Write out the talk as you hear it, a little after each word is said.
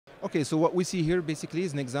Okay, so what we see here basically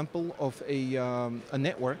is an example of a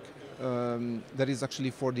network that is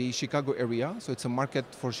actually for the Chicago area. So it's a market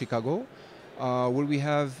for Chicago, where we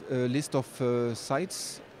have a list of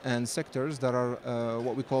sites and sectors that are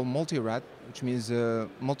what we call multi-RAD, which means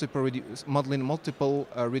modeling multiple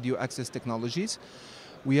radio access technologies.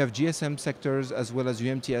 We have GSM sectors as well as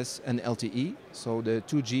UMTS and LTE, so the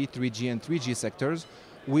 2G, 3G, and 3G sectors,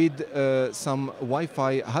 with some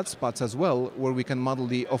Wi-Fi hotspots as well, where we can model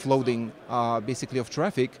the offloading basically of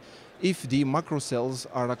traffic if the macro cells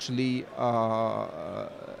are actually,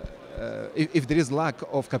 if there is lack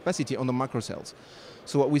of capacity on the macro cells.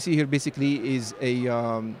 So what we see here basically is a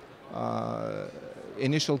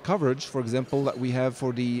initial coverage, for example, that we have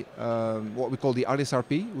for the what we call the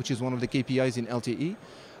RSRP, which is one of the KPIs in LTE,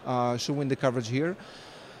 showing the coverage here.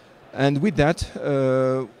 And with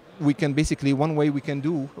that, we can basically, one way we can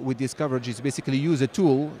do with this coverage is basically use a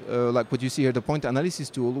tool, like what you see here, the point analysis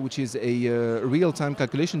tool, which is a real-time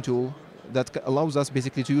calculation tool that allows us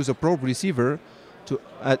basically to use a probe receiver to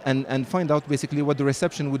and find out basically what the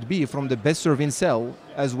reception would be from the best serving cell,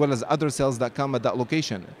 as well as other cells that come at that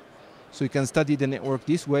location. So you can study the network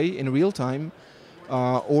this way in real time,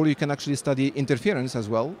 or you can actually study interference as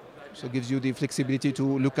well. So it gives you the flexibility to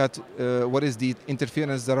look at what is the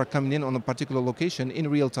interference that are coming in on a particular location in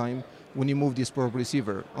real time when you move this probe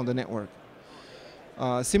receiver on the network.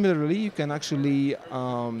 Similarly, you can actually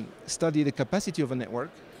study the capacity of a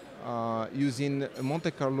network using a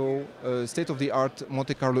Monte Carlo, state-of-the-art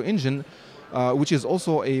Monte Carlo engine, which is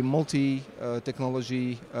also a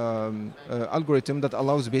multi-technology algorithm that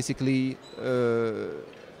allows basically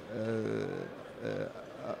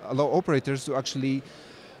allow operators to actually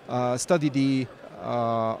study the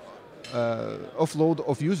offload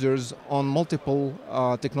of users on multiple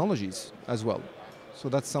technologies as well. So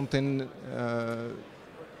that's something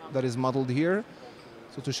that is modeled here.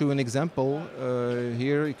 So to show an example,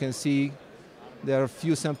 here you can see there are a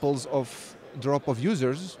few samples of drop of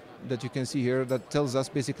users that you can see here that tells us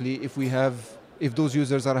basically if those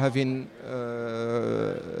users are having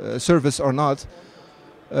service or not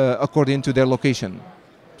according to their location.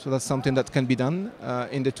 So that's something that can be done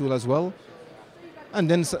in the tool as well. And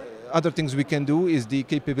then other things we can do is the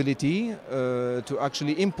capability to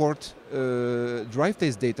actually import drive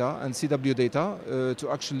test data and CW data to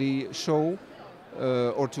actually show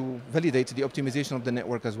or to validate the optimization of the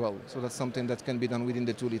network as well. So that's something that can be done within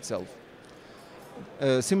the tool itself.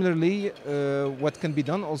 Similarly, what can be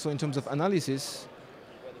done also in terms of analysis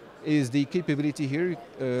is the capability here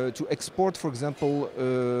to export, for example,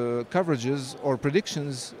 coverages or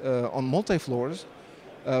predictions on multi-floors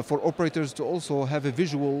for operators to also have a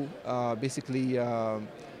visual, basically,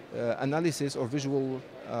 analysis or visual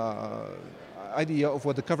idea of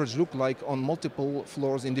what the coverage look like on multiple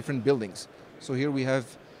floors in different buildings. So here we have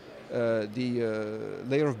the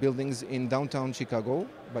layer of buildings in downtown Chicago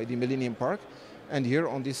by the Millennium Park. And here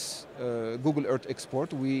on this Google Earth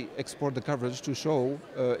export, we export the coverage to show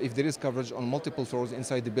if there is coverage on multiple floors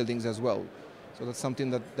inside the buildings as well. So that's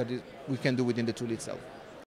something that we can do within the tool itself.